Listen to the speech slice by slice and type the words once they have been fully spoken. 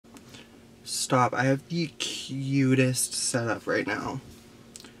Stop. I have the cutest setup right now.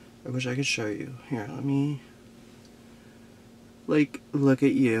 I wish I could show you. Here, let me... Like, look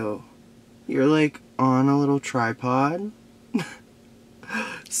at you. You're like on a little tripod.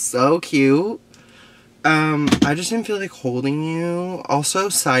 So cute. I just didn't feel like holding you. Also,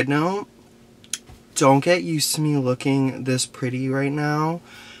 side note, don't get used to me looking this pretty right now,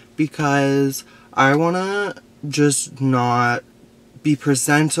 because I want to just not be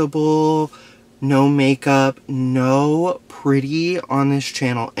presentable, no makeup, no pretty on this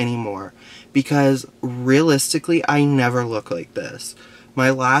channel anymore, because realistically I never look like this. My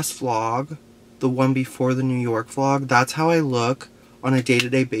last vlog, the one before the New York vlog, that's how I look on a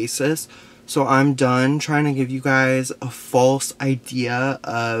day-to-day basis. So I'm done trying to give you guys a false idea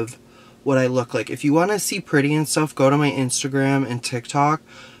of what I look like. If you want to see pretty and stuff, go to my Instagram and TikTok.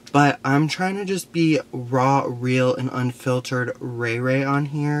 But I'm trying to just be raw, real, and unfiltered Ray on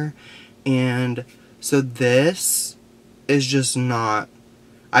here. And so this is just not...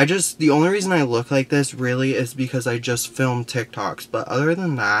 the only reason I look like this really is because I just filmed TikToks. But other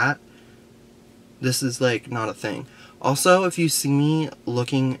than that, this is like not a thing. Also, if you see me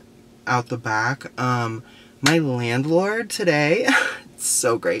looking out the back, my landlord today, it's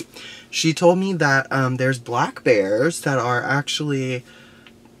so great. She told me that there's black bears that are actually...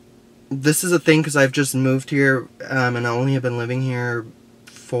 This is a thing because I've just moved here and I only have been living here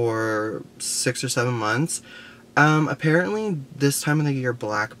for 6 or 7 months. Apparently this time of the year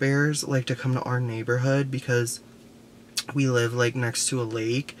black bears like to come to our neighborhood because we live like next to a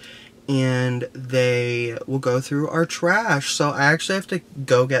lake, and they will go through our trash. So I actually have to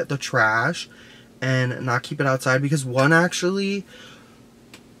go get the trash and not keep it outside, because one actually,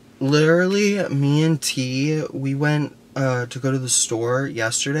 literally me and T, we went to go to the store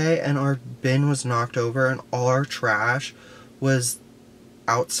yesterday and our bin was knocked over and all our trash was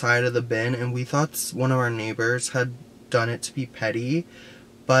outside of the bin, and we thought one of our neighbors had done it to be petty,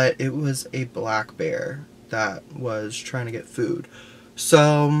 but it was a black bear that was trying to get food.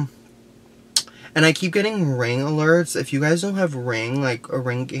 So, and I keep getting Ring alerts. If you guys don't have Ring, like a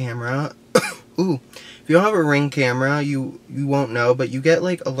Ring camera, ooh, if you don't have a Ring camera, you won't know, but you get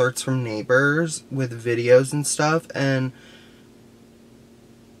like alerts from neighbors with videos and stuff, and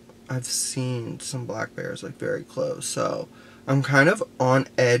I've seen some black bears like very close. So I'm kind of on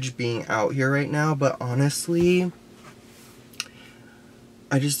edge being out here right now, but honestly,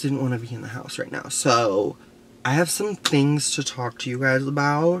 I just didn't want to be in the house right now. So I have some things to talk to you guys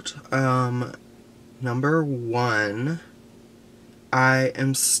about. Number one, I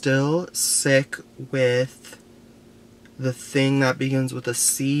am still sick with the thing that begins with a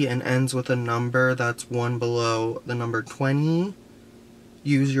C and ends with a number that's one below the number 20.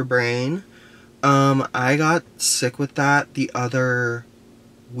 Use your brain. I got sick with that the other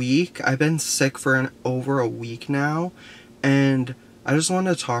week. I've been sick for over a week now, and I just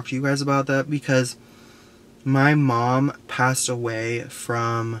wanted to talk to you guys about that because my mom passed away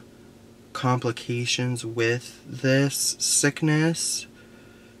from complications with this sickness,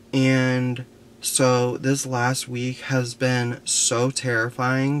 and so this last week has been so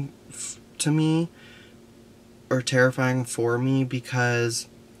terrifying to me, or terrifying for me, because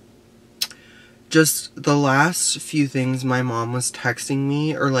just the last few things my mom was texting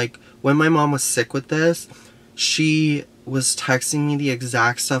me, or like when my mom was sick with this, she was texting me the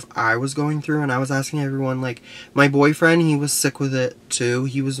exact stuff I was going through, and I was asking everyone, like, my boyfriend, he was sick with it too.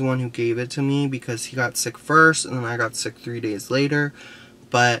 He was the one who gave it to me because he got sick first, and then I got sick 3 days later,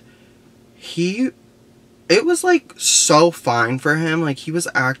 but it was like so fine for him. Like, he was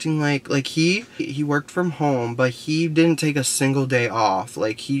acting like he worked from home, but he didn't take a single day off.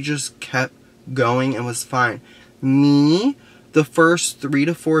 Like, he just kept going and was fine. Me, the first 3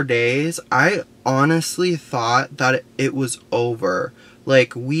 to 4 days, I honestly thought that it was over.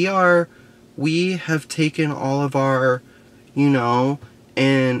 Like, we have taken all of our, you know,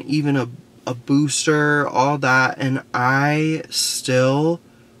 and even a booster, all that, and I still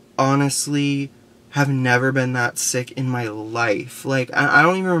honestly have never been that sick in my life. Like, I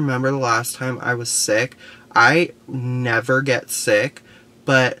don't even remember the last time I was sick. I never get sick,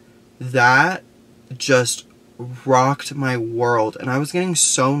 but that just rocked my world, and I was getting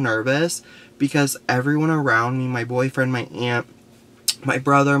so nervous because everyone around me, my boyfriend, my aunt, my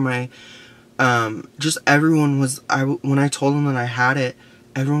brother, just everyone was, when I told them that I had it,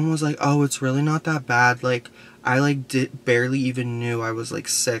 everyone was like, oh, it's really not that bad. Like, I like barely even knew I was like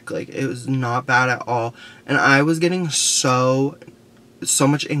sick. Like, it was not bad at all, and I was getting so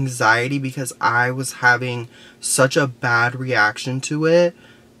much anxiety because I was having such a bad reaction to it,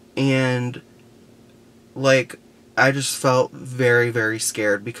 and like, I just felt very, very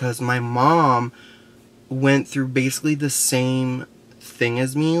scared because my mom went through basically the same thing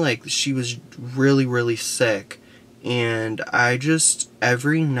as me. Like, she was really, really sick. And I just,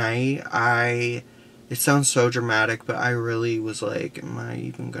 every night, it sounds so dramatic, but I really was like, am I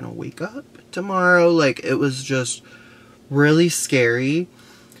even gonna wake up tomorrow? Like, it was just really scary.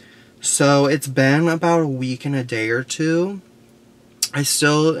 So it's been about a week and a day or two. I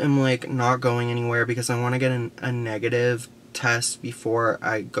still am like not going anywhere because I want to get a negative test before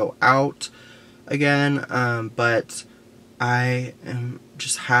I go out again. But I am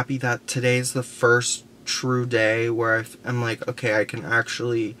just happy that today's the first true day where I'm like, okay, I can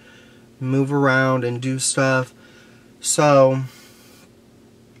actually move around and do stuff. So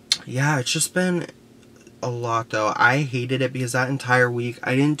yeah, it's just been a lot though. I hated it because that entire week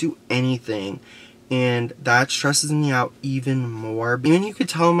I didn't do anything, and that stresses me out even more. Even you could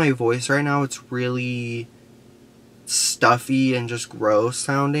tell in my voice right now it's really stuffy and just gross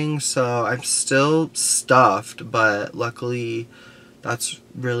sounding, so I'm still stuffed, but luckily that's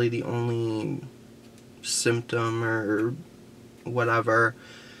really the only symptom or whatever.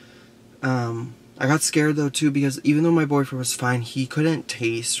 I got scared though too because even though my boyfriend was fine, he couldn't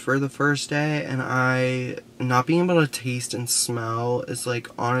taste for the first day, and not being able to taste and smell is like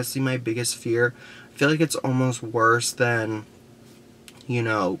honestly my biggest fear. I feel like it's almost worse than, you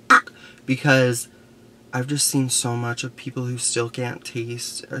know, because I've just seen so much of people who still can't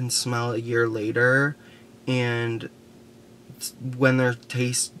taste and smell a year later, and when their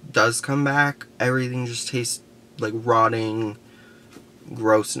taste does come back, everything just tastes like rotting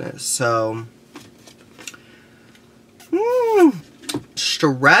grossness. So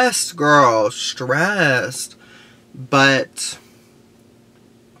stressed, girl, stressed. But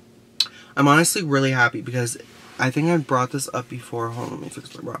I'm honestly really happy because I think I brought this up before. Hold on, let me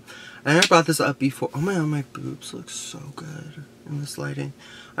fix my bra. I think I brought this up before. Oh my god, my boobs look so good in this lighting.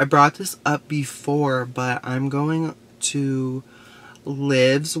 I brought this up before, but I'm going to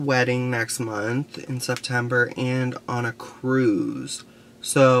Liv's wedding next month in September and on a cruise.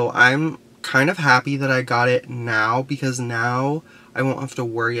 So I'm kind of happy that I got it now because now I won't have to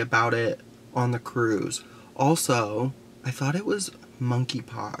worry about it on the cruise. Also, I thought it was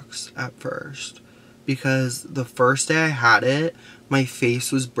monkeypox at first because the first day I had it, my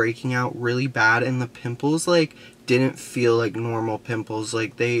face was breaking out really bad and the pimples like didn't feel like normal pimples.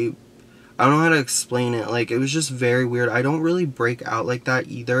 Like I don't know how to explain it. Like, it was just very weird. I don't really break out like that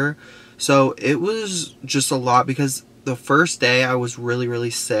either. So it was just a lot because the first day I was really, really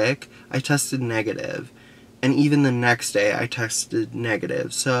sick. I tested negative. And even the next day I tested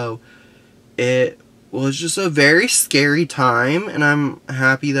negative. So it was just a very scary time, and I'm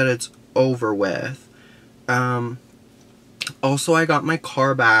happy that it's over with. Also, I got my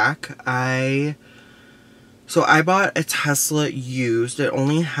car back. So I bought a Tesla used. It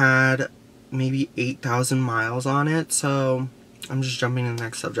only had maybe 8,000 miles on it, so I'm just jumping to the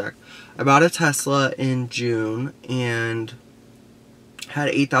next subject. I bought a Tesla in June and had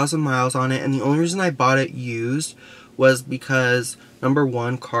 8,000 miles on it, and the only reason I bought it used was because, number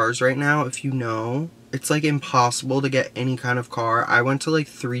one, cars right now, if you know, it's like impossible to get any kind of car. I went to like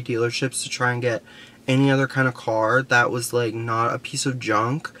 3 dealerships to try and get any other kind of car that was like not a piece of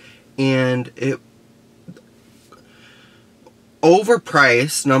junk, and it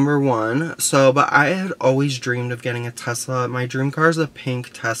overpriced, number one. So, but I had always dreamed of getting a Tesla. My dream car is a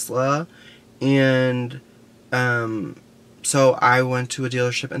pink Tesla, and so I went to a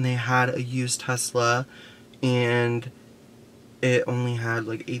dealership and they had a used Tesla, and it only had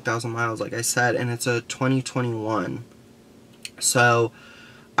like 8,000 miles, like I said, and it's a 2021. So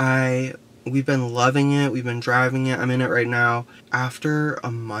we've been loving it. We've been driving it. I'm in it right now. After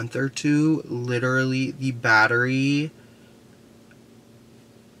a month or two, literally the battery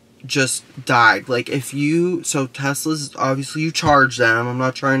just died. Like, so Teslas, obviously you charge them. I'm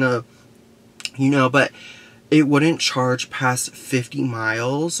not trying to, but it wouldn't charge past 50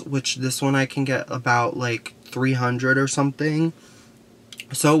 miles, which this one I can get about like 300 or something.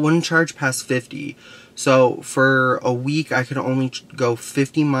 So it wouldn't charge past 50. So for a week I could only go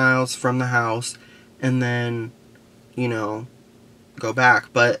 50 miles from the house and then, go back.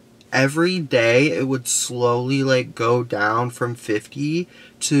 But every day it would slowly like go down from 50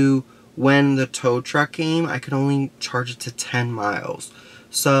 to when the tow truck came, I could only charge it to 10 miles.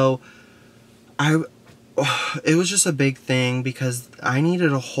 So it was just a big thing because I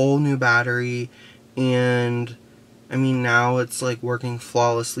needed a whole new battery, and I mean now it's like working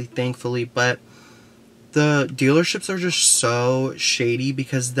flawlessly, thankfully, but the dealerships are just so shady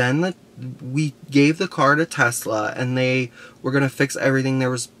because then we gave the car to Tesla and they were going to fix everything. There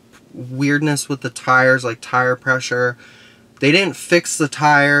was weirdness with the tires, like tire pressure. They didn't fix the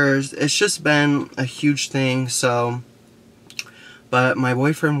tires. It's just been a huge thing, so... But my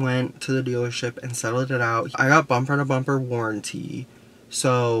boyfriend went to the dealership and settled it out. I got bumper-to-bumper warranty.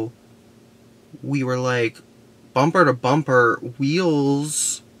 So, we were like, bumper-to-bumper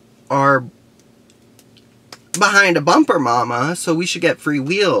wheels are behind a bumper, mama. So, we should get free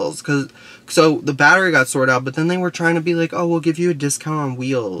wheels. So, the battery got sorted out. But then they were trying to be like, oh, we'll give you a discount on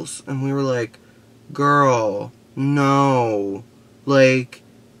wheels. And we were like, girl, no. Like...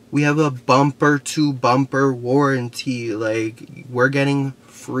 We have a bumper-to-bumper warranty. Like, we're getting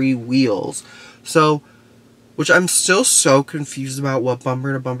free wheels. So, which I'm still so confused about what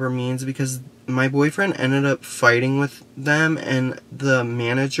bumper-to-bumper means, because my boyfriend ended up fighting with them, and the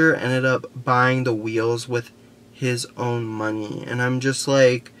manager ended up buying the wheels with his own money. And I'm just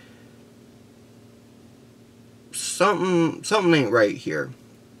like, something ain't right here.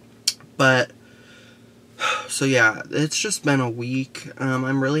 But... So yeah, it's just been a week.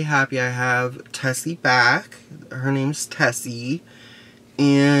 I'm really happy I have Tessie back. Her name's Tessie.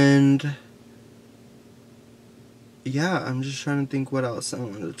 And yeah, I'm just trying to think what else I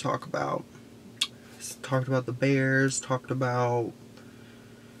wanted to talk about. Talked about the bears, talked about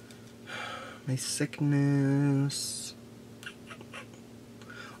my sickness.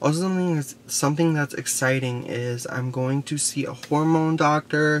 Also, something that's exciting is I'm going to see a hormone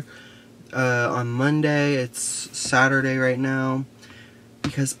doctor on Monday. It's Saturday right now,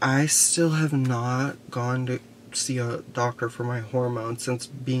 because I still have not gone to see a doctor for my hormones since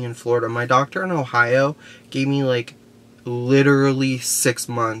being in Florida. My doctor in Ohio gave me like literally 6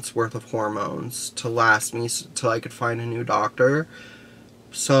 months worth of hormones to last me till I could find a new doctor.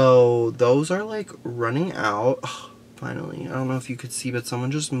 So those are like running out. Ugh, finally. I don't know if you could see, but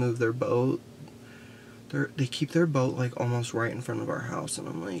someone just moved their boat. They keep their boat like almost right in front of our house, and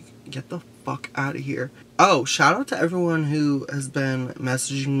I'm like, get the fuck out of here. Oh, shout out to everyone who has been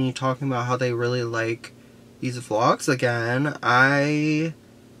messaging me talking about how they really like these vlogs again. I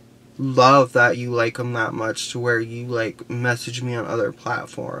love that you like them that much to where you like message me on other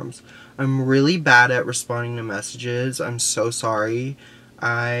platforms. I'm really bad at responding to messages. I'm so sorry.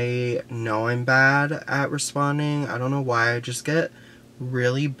 I know I'm bad at responding. I don't know why. I just get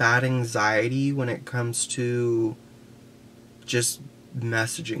really bad anxiety when it comes to just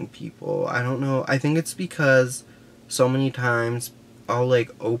messaging people. I don't know. I think it's because so many times I'll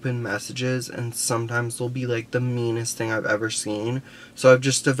like open messages and sometimes they'll be like the meanest thing I've ever seen. So I've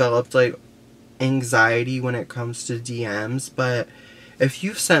just developed like anxiety when it comes to DMs. But if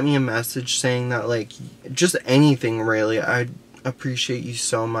you've sent me a message saying that, like, just anything really, I appreciate you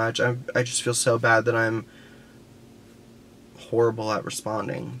so much. I just feel so bad that I'm horrible at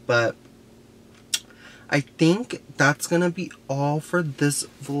responding. But I think that's gonna be all for this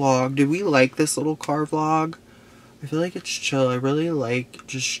vlog. Did we like this little car vlog? I feel like it's chill. I really like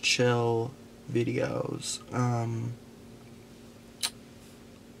just chill videos. I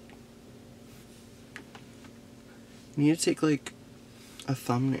need to take like a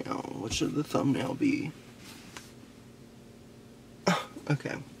thumbnail. What should the thumbnail be?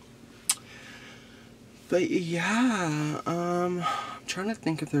 Okay. But yeah, I'm trying to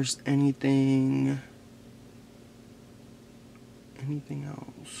think if there's anything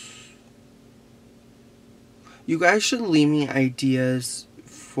else. You guys should leave me ideas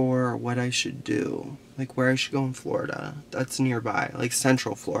for what I should do, like where I should go in Florida. That's nearby, like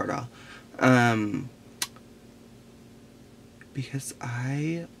Central Florida. Because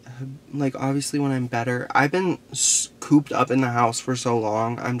I have, like, obviously when I'm better, I've been cooped up in the house for so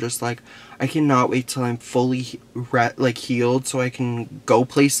long. I'm just like, I cannot wait till I'm fully healed so I can go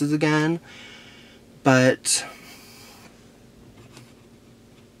places again. But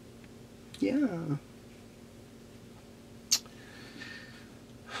yeah,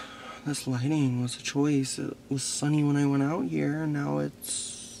 this lighting was a choice. It was sunny when I went out here, and now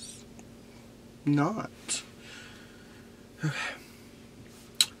it's not. Okay.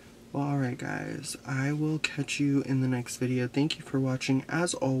 Well, alright guys, I will catch you in the next video. Thank you for watching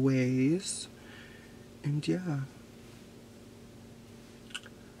as always. And yeah.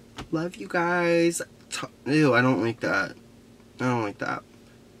 Love you guys. Ew, I don't like that. I don't like that.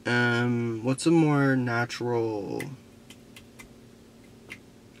 What's a more natural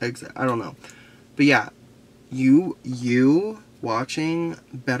exit? I don't know. But yeah, you watching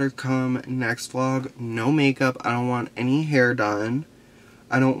better come next vlog. No makeup. I don't want any hair done.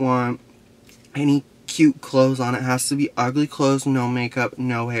 I don't want any cute clothes on. It has to be ugly clothes, no makeup,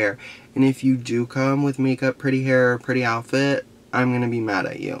 no hair. And if you do come with makeup, pretty hair, pretty outfit, I'm gonna be mad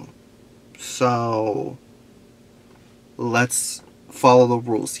at you. So let's follow the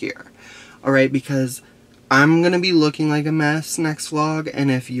rules here. Alright, because I'm gonna be looking like a mess next vlog,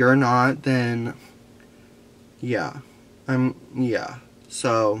 and if you're not, then yeah. Yeah.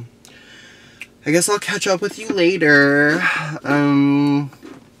 So, I guess I'll catch up with you later.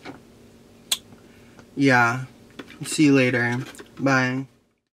 Yeah. See you later. Bye.